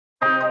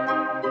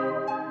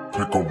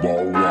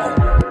Pickleball one.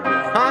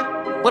 Huh?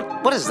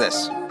 What is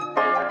this?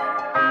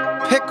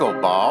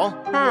 Pickleball?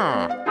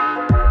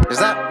 Is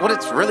that what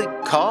it's really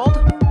called?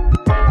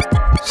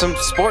 Some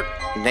sport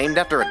named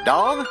after a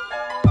dog?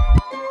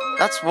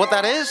 That's what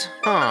that is?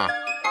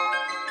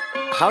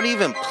 How do you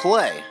even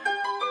play?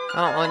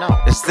 I don't really know.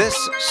 Is this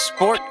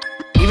sport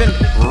even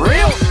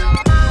real?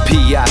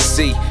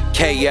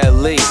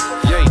 P-I-C-K-L-E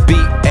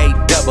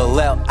B-A-L-L-I-N-G.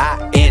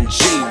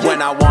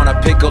 When I wanna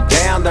pickle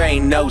down, there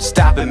ain't no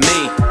stopping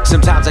me.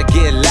 Sometimes I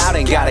get loud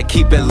and gotta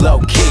keep it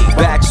low-key.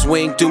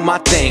 Backswing, do my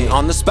thing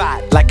on the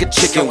spot like a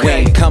chicken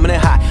wing. Coming in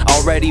hot,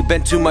 already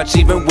been too much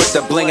even with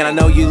the bling. And I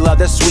know you love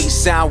the sweet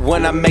sound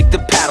when I make the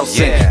paddle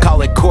sing.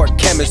 Call it court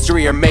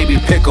chemistry or maybe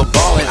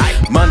pickleballing.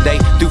 Monday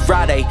through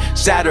Friday,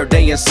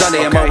 Saturday and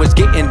Sunday, I'm always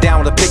getting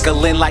down with a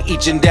pickling like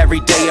each and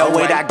every day. Oh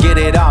wait, I get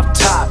it off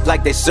top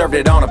like they served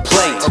it on a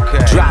plate.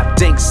 Drop,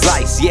 dink,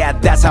 slice, yeah,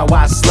 that's how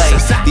I slay.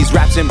 These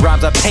raps and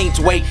rhymes I paint,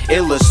 wait,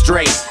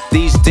 illustrate.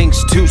 These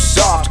dinks too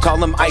soft, call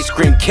them ice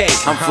cream cake.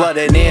 I'm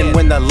flooding in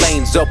when the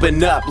lanes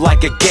open up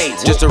like a gate.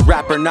 Just a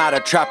rapper, not a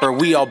trapper,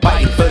 we all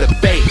biting for the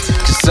bait.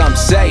 Cause some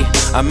say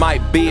I might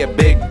be a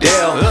big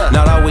deal.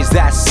 Not always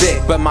that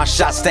sick, but my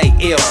shots stay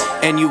ill.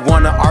 And you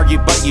wanna argue,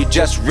 but you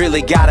just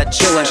really gotta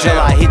chill until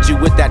I hit you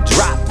with that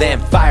drop, then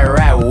fire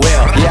at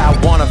will. Yeah, I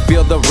wanna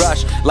feel the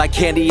rush, like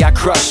candy I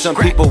crush. Some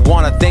people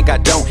wanna think I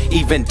don't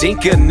even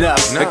dink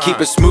enough. But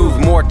keep it smooth,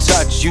 more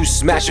touch, you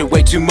smash it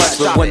way too much.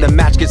 But when the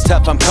match gets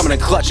tough, I'm coming in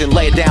clutch and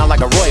lay it down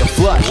like a royal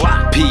flush.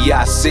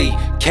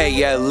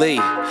 P-I-C-K-L-E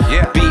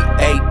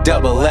B-A-L-L-I-N-G.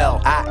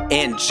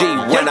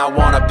 When I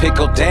wanna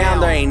pickle down,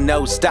 there ain't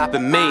no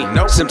stopping me.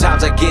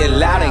 Sometimes I get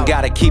loud and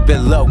gotta keep it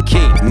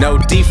low-key. No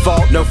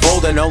default, no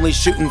folding, only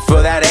shooting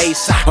for that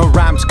ace. A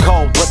rhyme's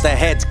cold, but the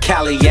head's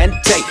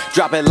caliente.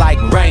 Drop it like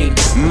rain,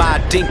 my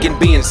dink can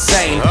be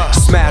insane.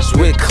 Smash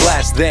with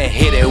class, then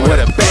hit it with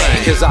a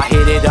bang. Cause I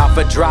hit it off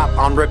a drop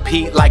on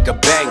repeat like a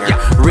banger.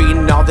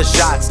 Reading all the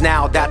shots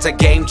now, that's a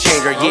game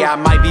changer. Yeah, I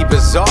might be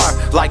bizarre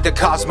like the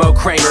Cosmo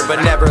Kramer,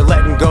 but never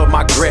letting go of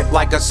my grip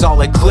like a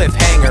solid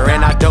cliffhanger.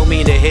 And I don't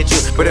mean to hit you,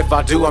 but if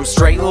I do, I'm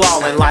straight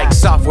lolling. Like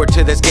software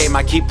to this game,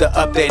 I keep the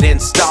update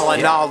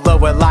installing. All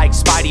lower like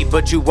Spidey,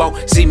 but you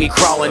won't see me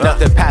crawling.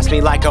 Nothing past me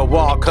like a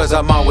wall, cause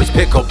I'm always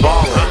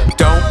pickleballing.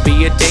 Don't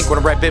be a dink when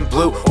I'm reppin'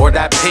 blue or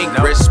that pink.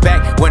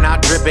 Respect when I'm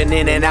dripping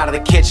in and out of the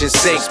kitchen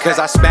sink, cause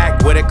I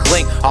smack with a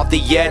clink off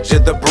the edge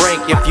of the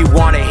brink. If you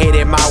wanna hit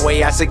it my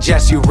way, I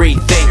suggest you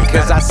rethink,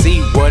 cause I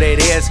see what it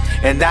is,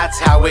 and that's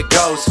how it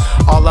goes.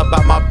 All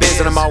about my biz,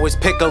 and I'm always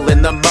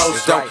pickling the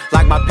most. Don't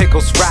like my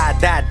pickles fried,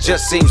 that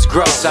just seems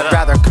gross. I'd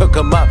rather cook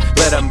them up,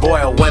 let them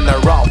boil when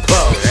they're all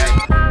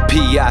poached.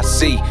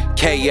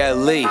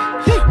 P-I-C-K-L-E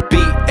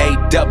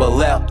B-A-L-L-I-N-G.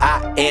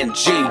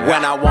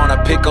 When I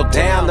wanna pickle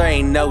down, there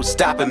ain't no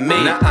stopping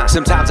me.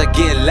 Sometimes I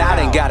get loud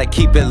and gotta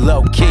keep it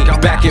low-key.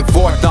 Back and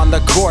forth on the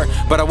court,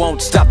 but I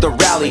won't stop the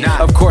rally.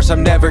 Of course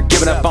I'm never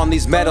giving up on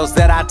these medals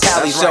that I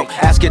tally. So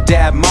ask your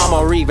dad, mama,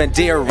 or even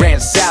dear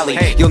Aunt Sally.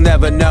 You'll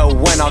never know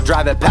when I'll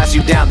drive it past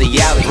you down the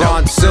alley.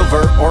 On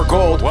silver or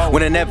gold,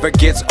 when it never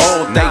gets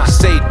old. They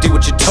say do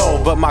what you're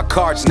told, but my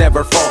cards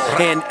never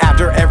fold. And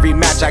after every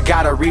match I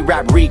gotta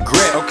re-rap, re-grip.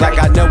 Like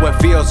I know it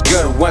feels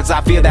good once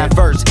I feel that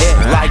first hit.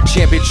 Like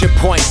championship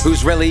point,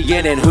 who's really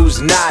in and who's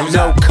not.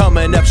 No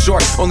coming up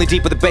short, only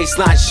deep with a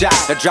baseline shot.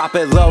 I drop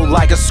it low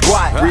like a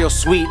squat, real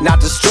sweet, not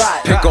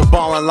distraught.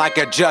 Pickleballin' like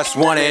I just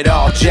won it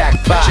all,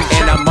 jackpot.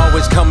 And I'm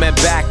always coming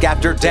back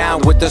after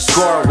down with the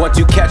score. Once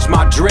you catch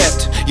my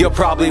drift, you'll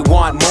probably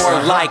want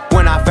more. Like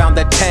when I found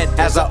the tent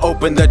as I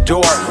opened the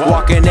door.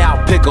 Walking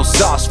out pickle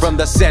sauce from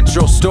the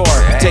central store.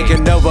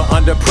 Taking over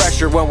under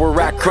pressure when we're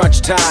at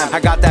crunch time. I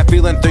got that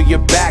feeling through your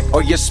back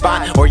or your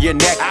spine or your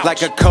neck,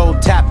 like a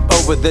cold tap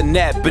over the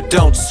net, but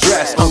don't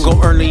stress.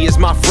 Uncle Ernie is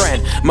my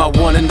friend, my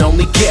one and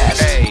only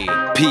guest.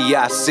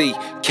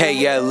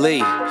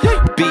 P-I-C-K-L-E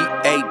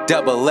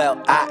B-A-L-L-I-N-G.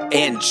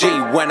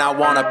 When I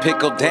wanna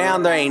pickle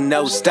down, there ain't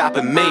no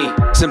stopping me.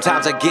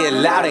 Sometimes I get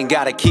loud and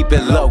gotta keep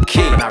it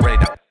low-key.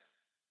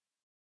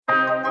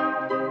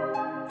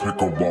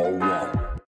 Pickleball one.